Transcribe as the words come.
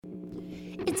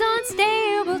It's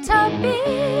Unstable Topics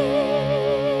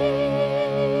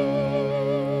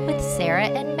with Sarah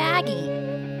and Maggie.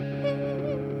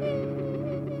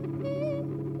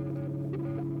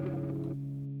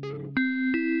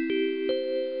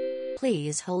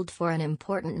 Please hold for an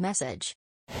important message.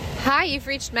 Hi, you've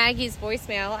reached Maggie's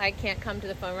voicemail. I can't come to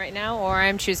the phone right now, or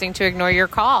I'm choosing to ignore your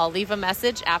call. Leave a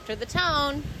message after the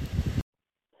tone.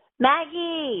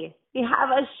 Maggie, we have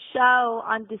a show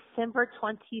on December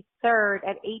 23rd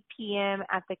at 8 p.m.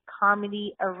 at the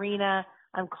Comedy Arena.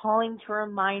 I'm calling to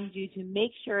remind you to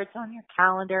make sure it's on your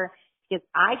calendar because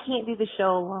I can't do the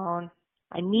show alone.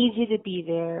 I need you to be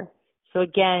there. So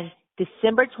again,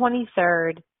 December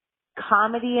 23rd,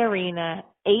 Comedy Arena,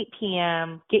 8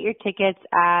 p.m. Get your tickets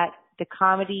at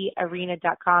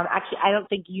thecomedyarena.com. Actually, I don't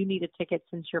think you need a ticket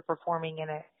since you're performing in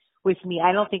it with me.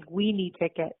 I don't think we need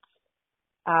tickets.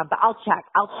 But I'll check.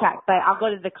 But I'll go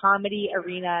to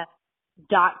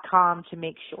thecomedyarena.com to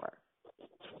make sure.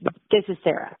 This is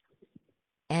Sarah.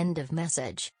 End of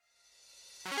message.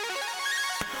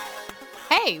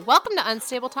 Hey, welcome to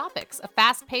Unstable Topics, a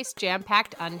fast-paced,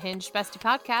 jam-packed, unhinged bestie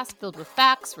podcast filled with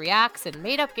facts, reacts, and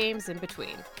made-up games in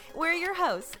between. We're your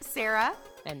hosts, Sarah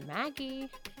And Maggie.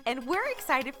 and we're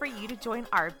excited for you to join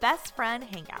our best friend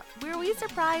hangout, where we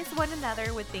surprise one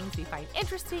another with things we find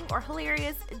interesting or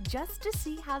hilarious just to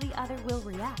see how the other will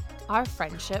react. Our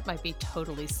friendship might be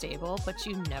totally stable, but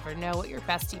you never know what your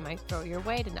bestie might throw your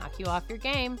way to knock you off your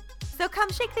game. So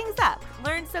come shake things up,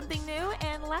 learn something new,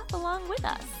 and laugh along with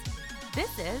us.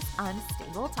 This is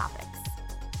Unstable Topics.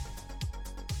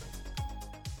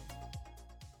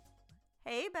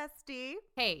 Hey, bestie.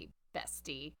 Hey,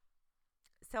 bestie.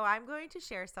 So I'm going to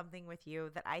share something with you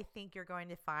that I think you're going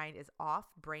to find is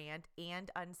off-brand and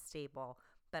unstable,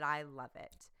 but I love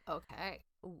it. Okay.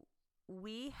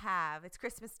 It's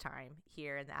Christmas time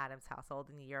here in the Addams household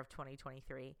in the year of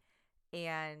 2023.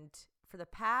 And for the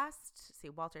past,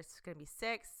 Walter's going to be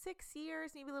six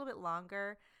years, maybe a little bit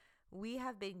longer.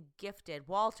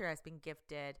 Walter has been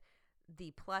gifted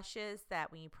the plushes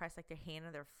that when you press like their hand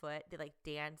on their foot, they like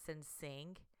dance and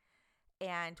sing.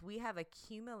 And we have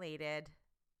accumulated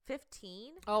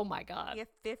 15. Oh my God. We have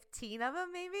 15 of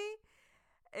them maybe.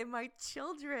 And my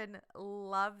children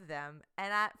love them.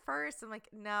 And at first I'm like,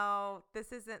 no,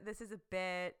 this is a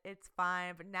bit. It's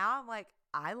fine. But now I'm like,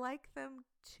 I like them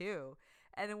too.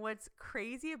 And what's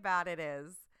crazy about it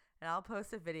is, and I'll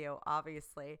post a video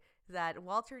obviously, that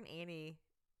Walter and Annie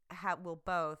will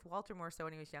both, Walter more so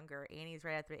when he was younger, Annie's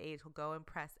right at their age, will go and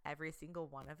press every single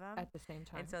one of them. At the same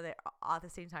time. And so they're at the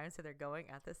same time, so they're going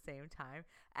at the same time.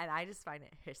 And I just find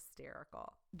it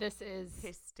hysterical. This is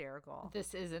hysterical.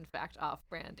 This is in fact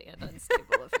off-brand and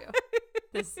unstable of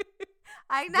you.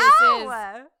 I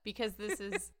know. Because this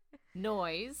is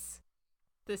noise.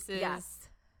 This is, yes.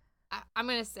 I'm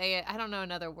going to say it. I don't know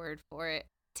another word for it.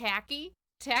 Tacky.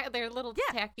 They're little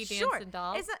tacky sure. dancing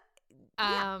dolls.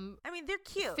 I mean, they're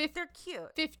cute. They're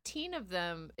cute. 15 of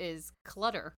them is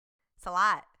clutter. It's a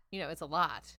lot. It's a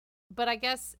lot. But I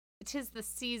guess 'tis the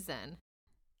season.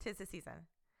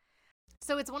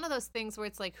 So it's one of those things where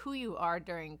it's like who you are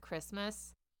during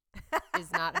Christmas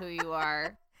is not who you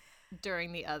are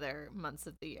during the other months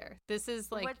of the year. This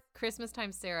is like Christmas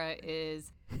time. Sarah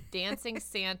is dancing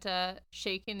Santa,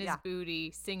 shaking his booty,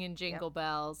 singing jingle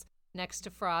bells next to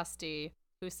Frosty,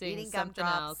 who sings eating something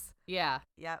else. Yeah.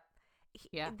 Yep.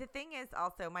 Yeah. The thing is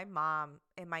also my mom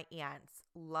and my aunts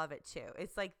love it too.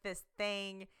 It's like this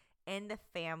thing in the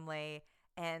family.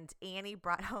 And Annie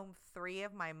brought home 3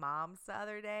 of my mom's the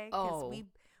other day because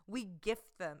we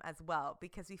gift them as well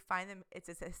because we find them. It's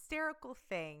this hysterical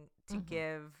thing to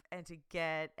give and to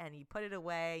get, and you put it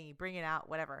away and you bring it out,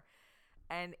 whatever.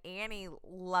 And Annie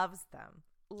loves them,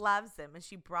 and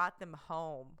she brought them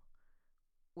home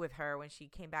with her when she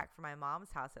came back from my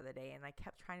mom's house the other day. And I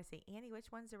kept trying to say, Annie,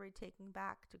 which ones are we taking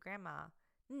back to Grandma?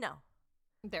 No,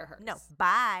 they're hers. No,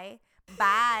 bye.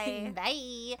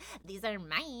 Bye. These are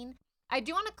mine. I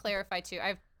do want to clarify too.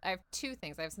 I have 2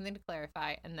 things. I have something to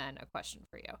clarify and then a question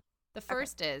for you. The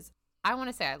first is, I want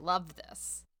to say I love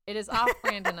this. It is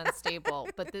off-brand and unstable,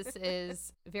 but this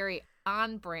is very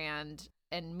on-brand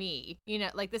and me.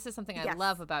 This is something I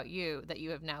love about you, that you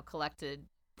have now collected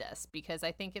this, because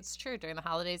I think it's true during the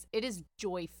holidays. It is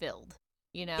joy-filled,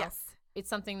 Yes. It's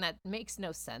something that makes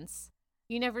no sense.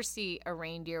 You never see a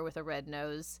reindeer with a red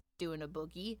nose doing a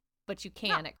boogie, but you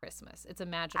can at Christmas. It's a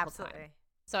magical time.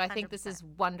 So I think 100%. this is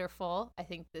wonderful. I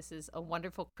think this is a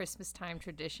wonderful Christmas time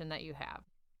tradition that you have.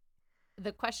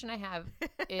 The question I have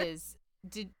is,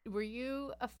 were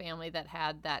you a family that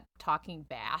had that talking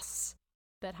bass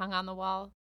that hung on the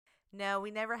wall? No,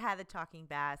 we never had the talking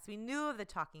bass. We knew of the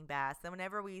talking bass. And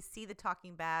whenever we see the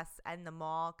talking bass in the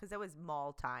mall, because it was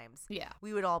mall times,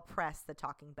 we would all press the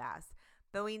talking bass.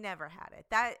 But we never had it.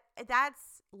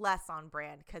 That's less on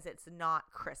brand because it's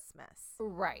not Christmas.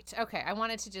 Right. Okay. I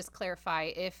wanted to just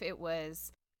clarify if it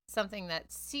was something that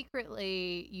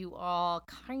secretly you all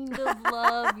kind of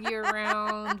love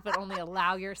year-round, but only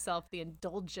allow yourself the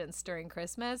indulgence during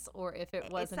Christmas, or if it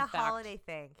was, it's a holiday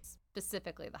thing.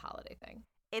 Specifically the holiday thing.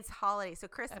 It's holiday. So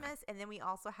Christmas, and then we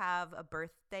also have a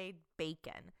birthday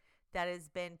bacon that has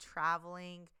been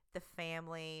traveling the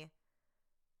family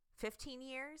 15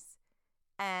 years.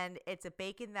 And it's a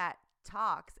bacon that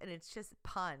talks, and it's just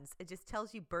puns. It just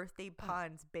tells you birthday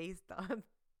puns based on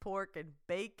pork and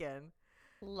bacon.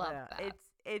 Love that.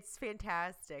 It's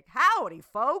fantastic. Howdy,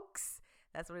 folks.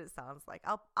 That's what it sounds like.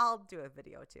 I'll do a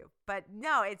video too. But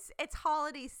no, it's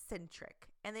holiday centric,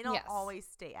 and they don't always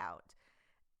stay out.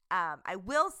 I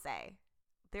will say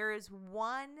there is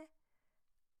one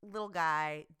little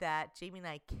guy that Jamie and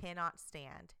I cannot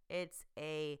stand. It's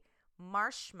a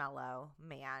marshmallow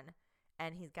man.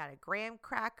 And he's got a graham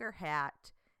cracker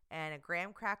hat and a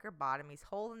graham cracker bottom. He's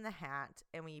holding the hat.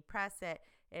 And when you press it,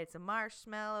 it's a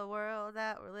marshmallow world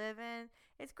that we're living.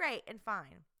 It's great and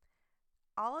fine.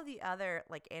 All of the other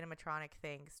like animatronic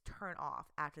things turn off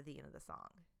after the end of the song.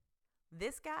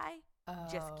 This guy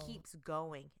just keeps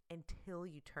going until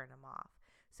you turn him off.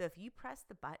 So if you press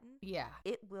the button,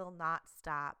 it will not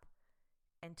stop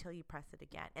until you press it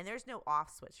again. And there's no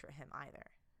off switch for him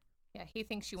either. Yeah, he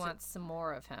thinks you want some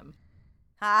more of him.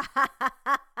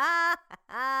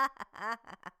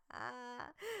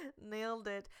 Nailed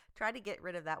it. Tried to get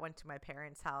rid of that one to my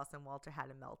parents' house, and Walter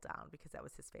had a meltdown because that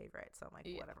was his favorite. So I'm like,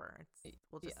 whatever.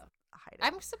 We'll just hide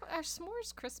it. Are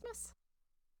s'mores Christmas?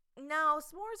 No,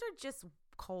 s'mores are just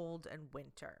cold and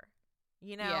winter.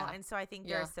 You know, and so I think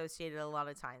they're associated a lot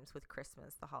of times with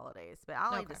Christmas, the holidays. But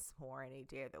I'll eat a s'more any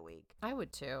day of the week. I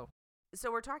would too.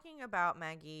 So we're talking about,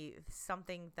 Maggie,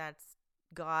 something that's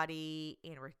gaudy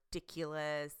and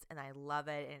ridiculous, and I love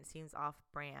it, and it seems off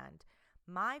brand.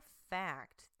 My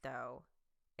fact, though,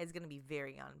 is going to be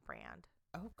very on brand.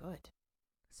 Oh, good.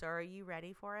 So are you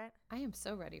ready for it? I am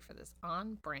so ready for this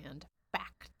on brand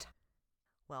fact.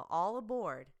 Well, all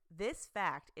aboard. This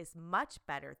fact is much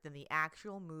better than the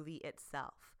actual movie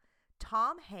itself.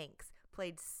 Tom Hanks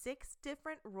played 6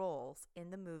 different roles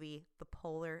in the movie The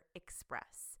Polar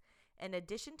Express. In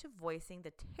addition to voicing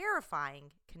the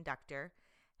terrifying conductor,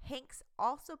 Hanks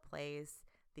also plays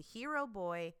the hero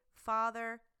boy,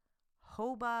 father,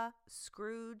 Hoba,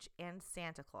 Scrooge, and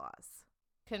Santa Claus.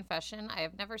 Confession, I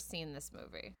have never seen this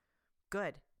movie.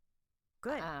 Good.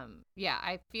 Yeah,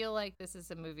 I feel like this is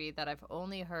a movie that I've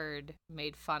only heard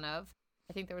made fun of.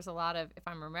 I think there was a lot of, if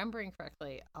I'm remembering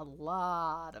correctly, a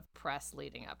lot of press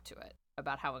leading up to it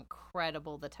about how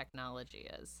incredible the technology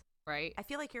is. Right? I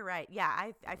feel like you're right. Yeah,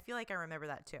 I feel like I remember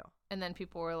that too. And then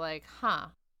people were like,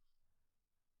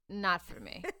 not for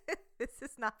me. This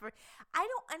is not for I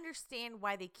don't understand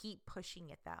why they keep pushing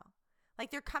it though.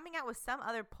 Like they're coming out with some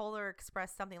other Polar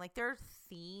Express something. Like their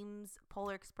themes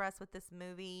Polar Express with this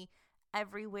movie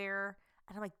everywhere.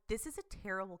 And I'm like, this is a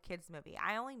terrible kids movie.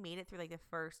 I only made it through like the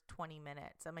first 20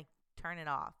 minutes. I'm like, turn it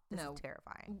off. This is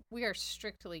terrifying. We are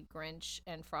strictly Grinch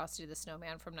and Frosty the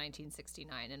Snowman from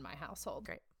 1969 in my household.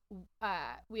 Great.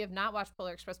 We have not watched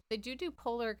Polar Express. They do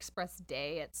Polar Express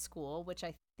Day at school, which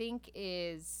I think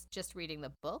is just reading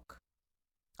the book.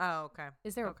 Oh, okay.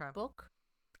 Is there a book?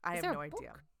 I have no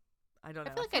idea. I don't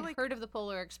know. I feel like I'd heard of the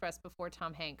Polar Express before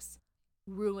Tom Hanks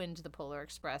ruined the Polar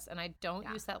Express, and I don't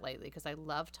use that lightly because I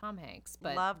love Tom Hanks.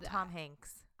 But Tom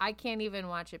Hanks. I can't even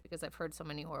watch it because I've heard so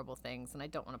many horrible things, and I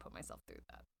don't want to put myself through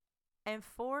that. And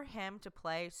for him to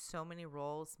play so many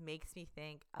roles makes me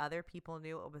think other people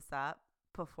knew what was up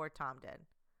before Tom did.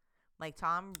 Like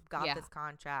Tom got this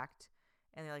contract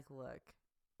and they're like, look,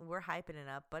 we're hyping it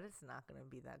up, but it's not going to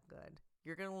be that good.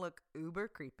 You're going to look uber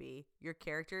creepy. Your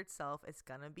character itself is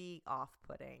going to be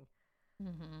off-putting.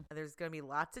 Mm-hmm. There's going to be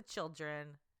lots of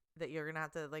children that you're going to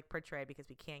have to like portray because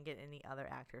we can't get any other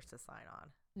actors to sign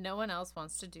on. No one else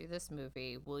wants to do this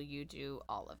movie. Will you do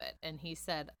all of it? And he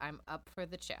said, I'm up for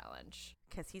the challenge.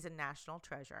 Because he's a national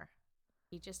treasure.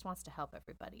 He just wants to help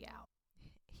everybody out.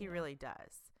 He really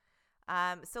does.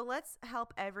 So let's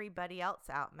help everybody else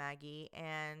out, Maggie,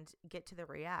 and get to the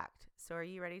react. So are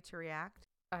you ready to react?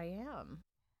 I am.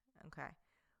 Okay.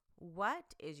 What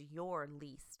is your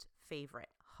least favorite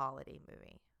holiday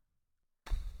movie?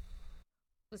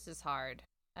 This is hard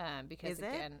because,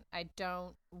 again, I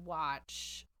don't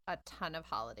watch a ton of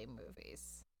holiday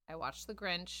movies. I watched The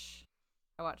Grinch.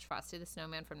 I watched Frosty the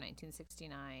Snowman from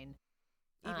 1969.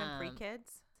 Even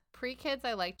pre-kids? Pre-kids,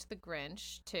 I liked The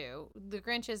Grinch, too. The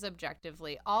Grinch is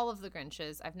objectively, all of the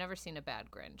Grinches, I've never seen a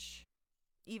bad Grinch.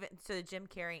 Even so, the Jim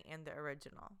Carrey and the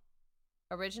original.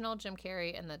 Original Jim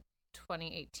Carrey and the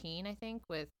 2018, I think,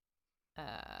 with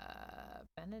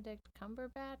Benedict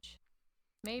Cumberbatch.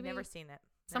 Maybe. Never seen it.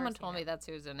 Someone told me that's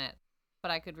who's in it,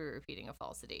 but I could be repeating a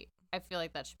falsity. I feel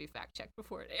like that should be fact checked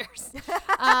before it airs.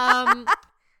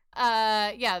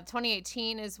 Yeah,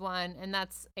 2018 is one, and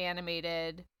that's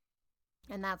animated,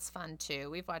 and that's fun too.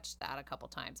 We've watched that a couple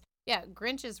times. Yeah,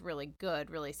 Grinch is really good,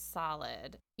 really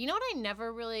solid. You know what I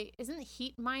never really, isn't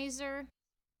Heat Miser?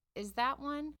 Is that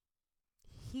one?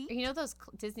 Heat? You know those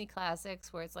Disney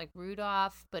classics where it's like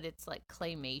Rudolph, but it's like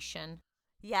claymation?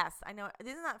 Yes, I know.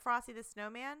 Isn't that Frosty the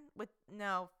Snowman?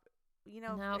 No,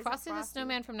 Frosty the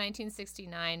Snowman from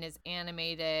 1969 is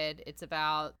animated. It's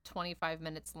about 25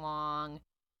 minutes long.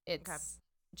 It's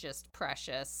just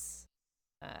precious.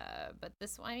 But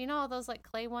this one, you know, all those like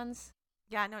clay ones?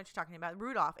 Yeah, I know what you're talking about.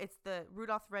 Rudolph. It's the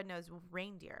Rudolph the Red-Nosed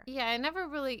Reindeer. Yeah, I never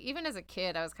really, even as a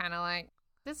kid, I was kind of like,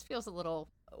 this feels a little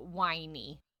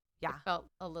whiny. Yeah. It felt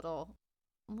a little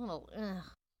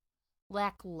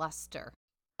lackluster.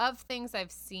 Of things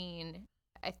I've seen,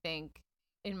 I think,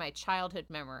 in my childhood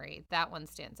memory, that one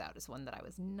stands out as one that I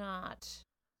was not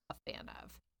a fan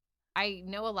of. I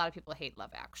know a lot of people hate Love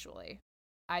Actually.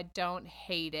 I don't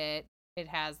hate it. It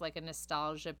has like a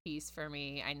nostalgia piece for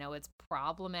me. I know it's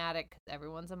problematic because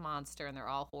everyone's a monster and they're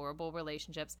all horrible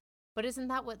relationships. But isn't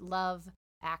that what love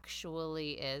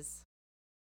actually is?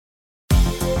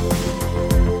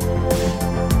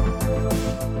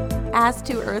 As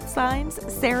to Earth signs,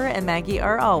 Sarah and Maggie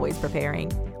are always preparing,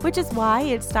 which is why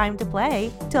it's time to play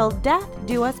Till Death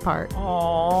Do Us Part.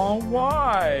 Aww,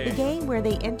 why? The game where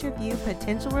they interview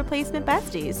potential replacement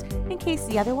besties in case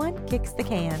the other one kicks the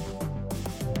can.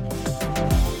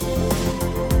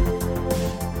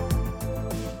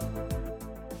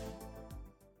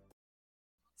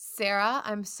 Sarah,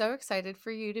 I'm so excited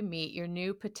for you to meet your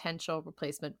new potential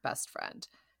replacement best friend.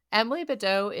 Emily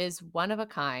Baudot is one of a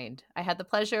kind. I had the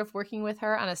pleasure of working with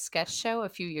her on a sketch show a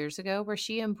few years ago where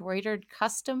she embroidered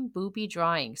custom booby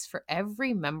drawings for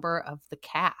every member of the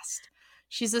cast.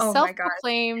 She's a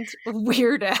self-proclaimed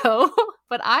weirdo,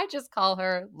 but I just call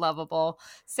her lovable.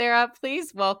 Sarah,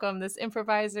 please welcome this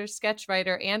improviser, sketch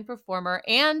writer, and performer,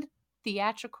 and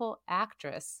theatrical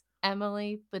actress,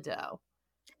 Emily Baudot.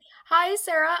 Hi,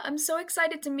 Sarah. I'm so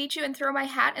excited to meet you and throw my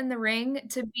hat in the ring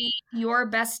to be your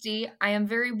bestie. I am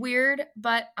very weird,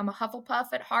 but I'm a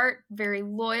Hufflepuff at heart, very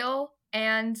loyal,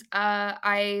 and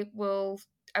I'll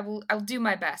do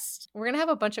my best. We're going to have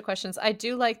a bunch of questions. I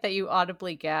do like that you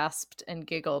audibly gasped and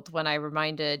giggled when I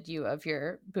reminded you of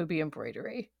your booby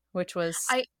embroidery, which was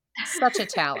such a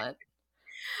talent.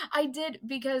 I did,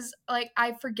 because like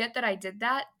I forget that I did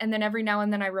that, and then every now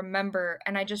and then I remember,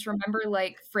 and I just remember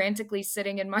like frantically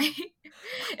sitting in my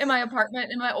in my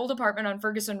old apartment on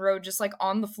Ferguson Road, just like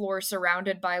on the floor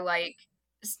surrounded by like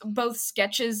both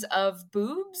sketches of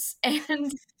boobs and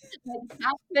like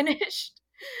half finished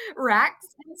racks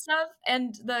and stuff.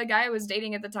 And the guy I was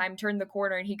dating at the time turned the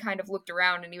corner and he kind of looked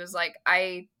around and he was like,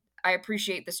 I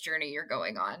appreciate this journey you're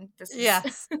going on.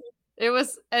 Yes. It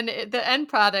was, and the end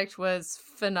product was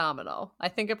phenomenal. I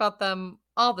think about them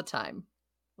all the time,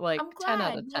 like 10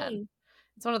 out of 10. Yay.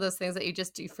 It's one of those things that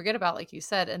you forget about, like you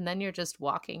said, and then you're just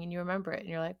walking and you remember it and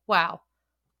you're like, wow,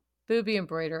 booby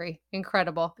embroidery,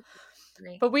 incredible.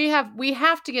 Great. But we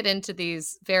have to get into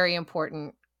these very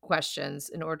important questions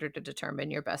in order to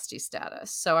determine your bestie status.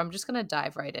 So I'm just going to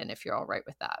dive right in if you're all right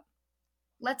with that.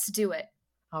 Let's do it.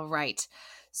 All right.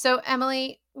 So,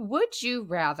 Emily, would you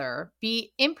rather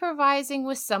be improvising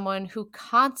with someone who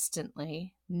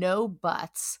constantly no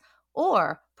buts,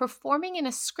 or performing in a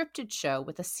scripted show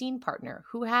with a scene partner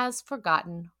who has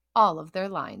forgotten all of their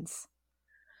lines?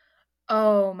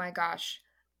 Oh my gosh.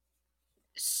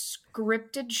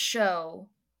 Scripted show,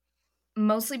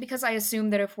 mostly because I assume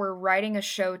that if we're writing a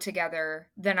show together,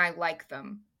 then I like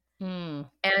them.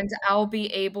 And I'll be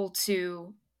able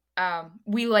to...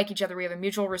 we like each other. We have a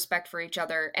mutual respect for each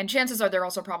other. And chances are they're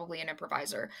also probably an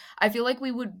improviser. I feel like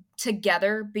we would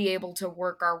together be able to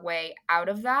work our way out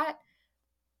of that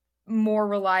more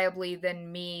reliably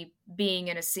than me being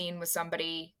in a scene with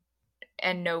somebody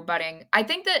and no butting. I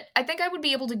think I would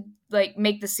be able to like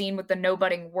make the scene with the no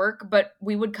butting work, but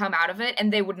we would come out of it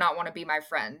and they would not want to be my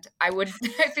friend. I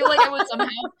feel like I would somehow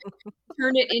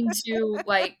turn it into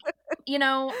like, you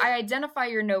know, I identify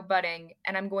your no butting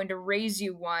and I'm going to raise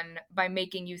you one by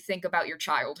making you think about your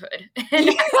childhood. And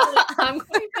I'm going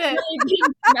to really be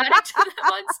dramatic to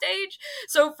them on stage.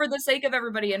 So for the sake of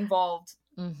everybody involved,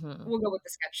 we'll go with the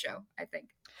sketch show, I think.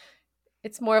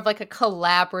 It's more of like a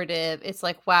collaborative. It's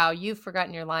like, wow, you've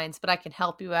forgotten your lines, but I can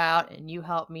help you out and you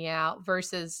help me out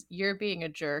versus you're being a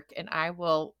jerk and I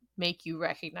will make you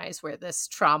recognize where this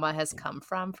trauma has come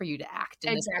from for you to act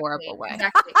in this horrible way.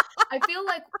 Exactly. I feel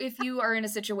like if you are in a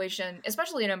situation,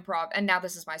 especially in improv, and now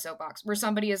this is my soapbox, where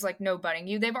somebody is like no butting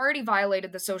you, they've already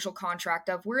violated the social contract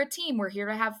of we're a team, we're here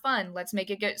to have fun, let's make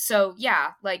it good. So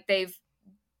yeah, like they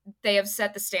have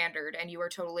set the standard and you are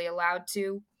totally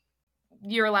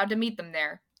you're allowed to meet them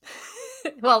there.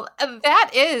 Well,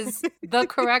 that is the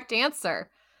correct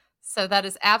answer. So that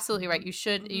is absolutely right.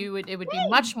 It would be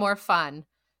much more fun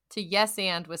to yes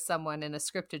and with someone in a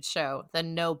scripted show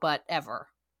than no but ever.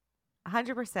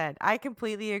 100%. I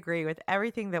completely agree with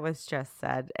everything that was just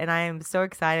said. And I am so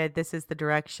excited. This is the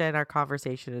direction our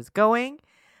conversation is going.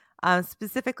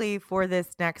 Specifically for this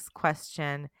next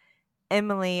question,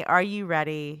 Emily, are you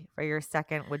ready for your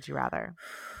second Would You Rather?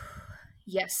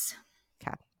 Yes.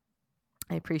 Okay.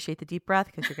 I appreciate the deep breath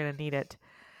because you're going to need it.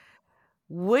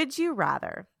 Would you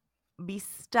rather be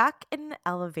stuck in an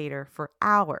elevator for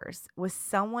hours with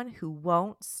someone who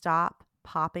won't stop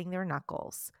popping their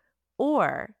knuckles,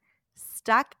 or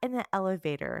stuck in an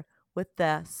elevator with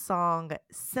the song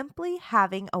Simply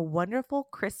Having a Wonderful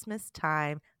Christmas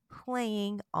Time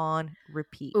playing on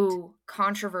repeat? Ooh,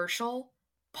 controversial.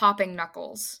 Popping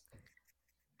knuckles.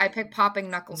 I pick popping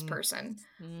knuckles person.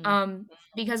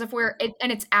 Because if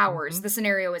and it's hours, the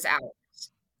scenario is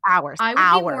hours. I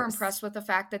would be more impressed with the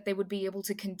fact that they would be able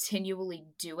to continually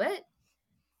do it.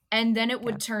 And then it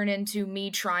would turn into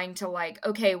me trying to like,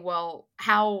 okay, well,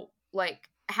 how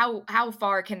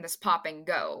far can this popping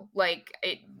go? Like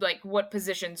what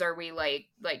positions are we like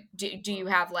do you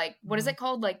have like, what is it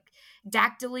called? Like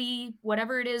dactyly,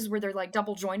 whatever it is, where they're like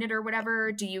double jointed or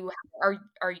whatever. Do you do you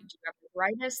have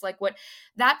arthritis? Like what,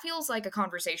 that feels like a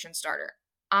conversation starter.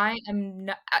 I am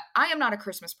not a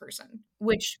Christmas person,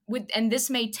 and this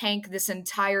may tank this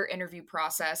entire interview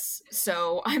process.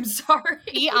 So I'm sorry.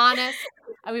 Be honest.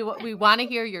 I mean, we want to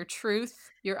hear your truth,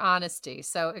 your honesty.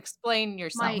 So explain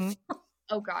yourself.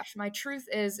 Oh gosh, my truth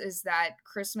is that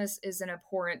Christmas is an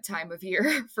abhorrent time of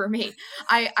year for me.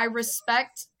 I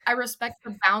respect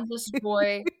the boundless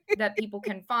joy that people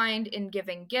can find in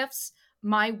giving gifts.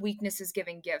 My weakness is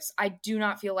giving gifts. I do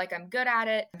not feel like I'm good at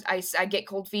it. I get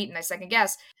cold feet and I second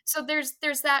guess. So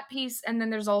there's that piece, and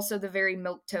then there's also the very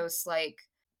milquetoast, like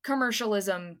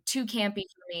commercialism, too campy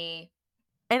for me.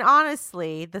 And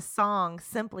honestly, the song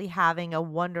Simply Having a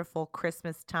Wonderful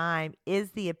Christmas Time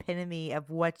is the epitome of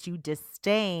what you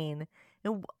disdain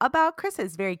about Christmas.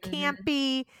 It's very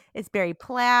campy, it's very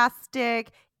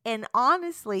plastic. And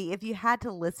honestly, if you had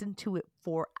to listen to it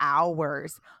for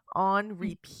hours on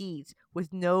repeat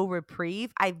with no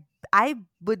reprieve, I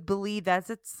would believe that's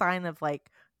a sign of like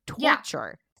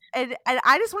torture. Yeah. And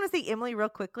I just want to say, Emily, real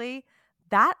quickly,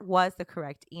 that was the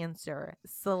correct answer.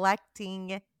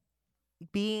 Selecting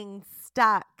being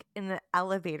stuck in an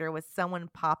elevator with someone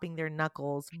popping their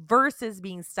knuckles versus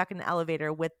being stuck in an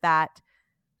elevator with that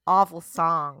awful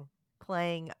song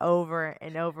playing over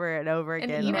and over and over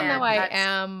again. And even though I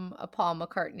am a Paul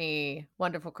McCartney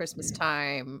Wonderful Christmas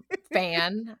Time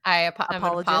fan, I'm an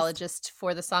apologist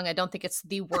for the song. I don't think it's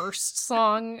the worst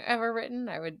song ever written.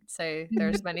 I would say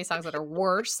there's many songs that are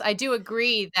worse. I do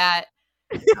agree that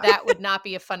that would not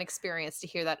be a fun experience to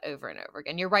hear that over and over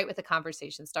again. You're right with the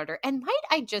conversation starter. And might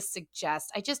I just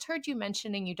suggest, I just heard you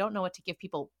mentioning you don't know what to give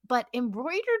people, but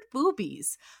embroidered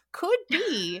boobies could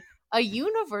be a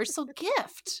universal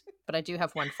gift. But I do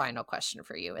have one final question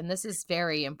for you, and this is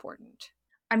very important.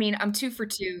 I mean, I'm 2 for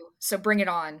 2, so bring it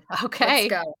on. Okay.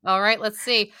 Let's go. All right, let's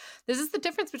see. This is the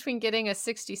difference between getting a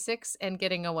 66 and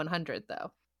getting a 100,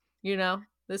 though. You know?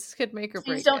 This could make or break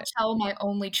it. Please don't tell my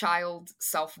only child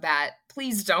self that.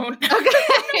 Please don't.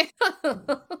 Okay.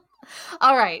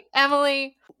 All right,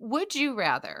 Emily, would you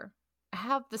rather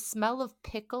have the smell of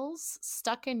pickles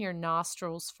stuck in your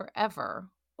nostrils forever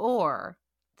or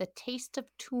the taste of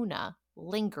tuna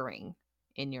lingering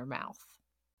in your mouth?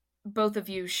 Both of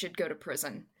you should go to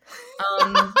prison.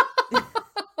 Oh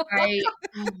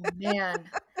man.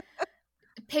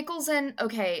 Pickles and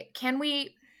okay, can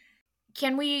we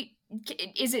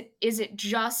is it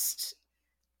just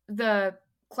the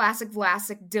classic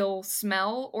Vlasic dill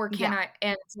smell, or can I,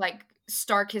 and like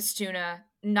Starkist tuna,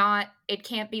 not, it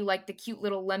can't be like the cute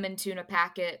little lemon tuna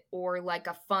packet or like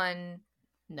a fun.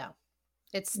 No,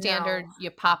 it's standard. No. You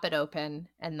pop it open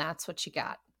and that's what you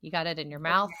got. You got it in your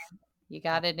mouth. Okay. You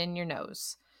got it in your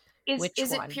nose. Is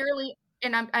it purely,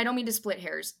 and I don't mean to split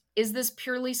hairs, is this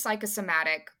purely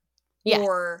psychosomatic? Yes.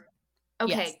 Or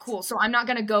okay, yes. Cool. So I'm not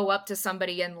going to go up to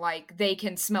somebody and like they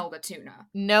can smell the tuna.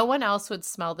 No one else would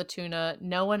smell the tuna.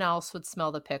 No one else would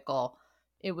smell the pickle.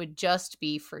 it would just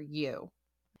be for you?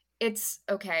 It's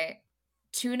okay.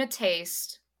 Tuna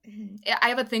taste. I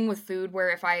have a thing with food where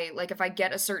if I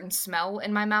get a certain smell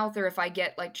in my mouth, or if I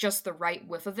get like just the right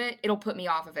whiff of it, it'll put me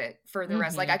off of it for the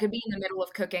rest. Like I could be in the middle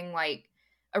of cooking like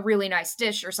a really nice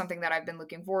dish or something that I've been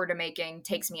looking forward to making,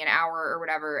 takes me an hour or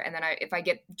whatever, and then if I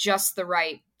get just the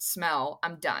right smell,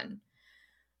 I'm done.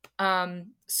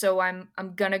 So I'm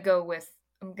gonna go with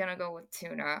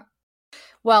tuna.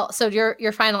 Well, so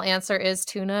your final answer is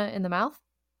tuna in the mouth?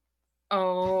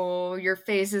 Oh, your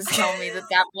faces tell me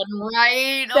that wasn't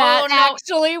right. That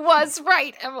actually was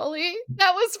right, Emily.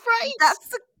 That was right. That's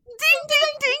ding,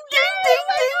 ding, ding, ding, ding,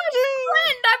 ding, ding.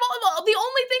 Friend, I'm the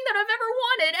only thing that I've ever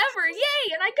wanted ever. Yay,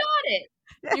 and I got it.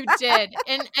 You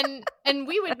did. And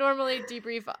we would normally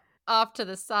debrief off to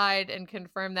the side and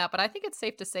confirm that, but I think it's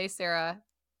safe to say, Sarah,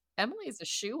 Emily's a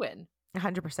shoo-in.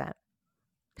 100%.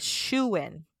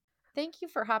 Shoo-in. Thank you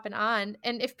for hopping on.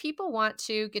 And if people want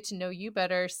to get to know you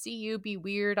better, see you be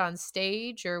weird on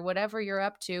stage or whatever you're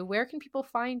up to, where can people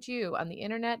find you on the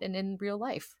internet and in real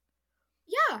life?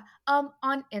 Yeah.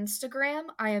 On Instagram,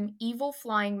 I am Evil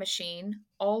Flying Machine,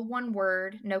 all one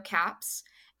word, no caps.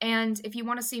 And if you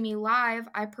want to see me live,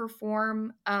 I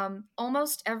perform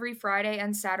almost every Friday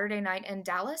and Saturday night in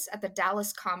Dallas at the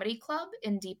Dallas Comedy Club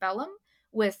in Deep Ellum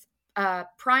with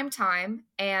Prime Time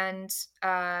and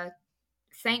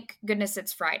Thank Goodness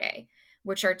It's Friday,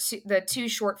 which are the two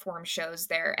short form shows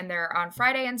there. And they're on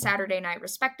Friday and Saturday night,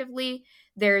 respectively.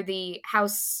 They're the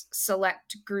house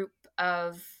select group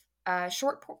of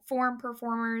short form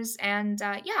performers. And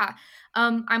I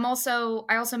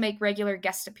also make regular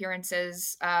guest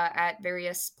appearances at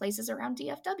various places around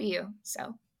DFW.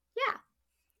 So, yeah.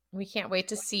 We can't wait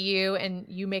to see you, and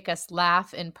you make us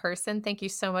laugh in person. Thank you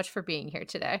so much for being here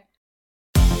today.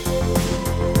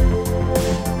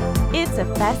 It's a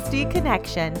bestie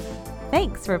connection.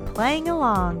 Thanks for playing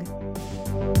along.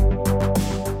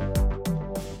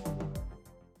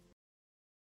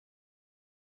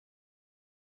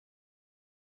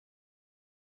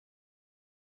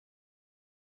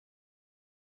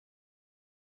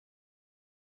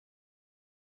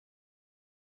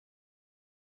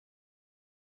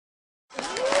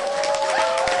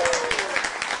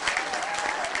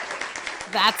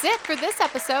 That's it for this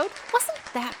episode. Wasn't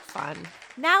that fun?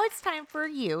 Now it's time for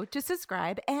you to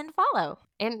subscribe and follow.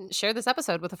 And share this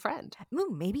episode with a friend. Ooh,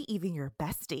 maybe even your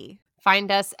bestie.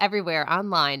 Find us everywhere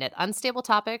online at Unstable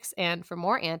Topics, and for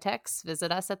more antics,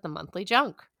 visit us at the Monthly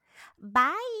Junk.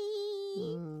 Bye.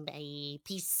 Bye.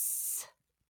 Peace.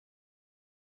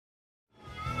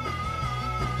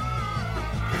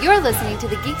 You're listening to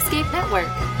the Geekscape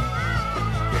Network.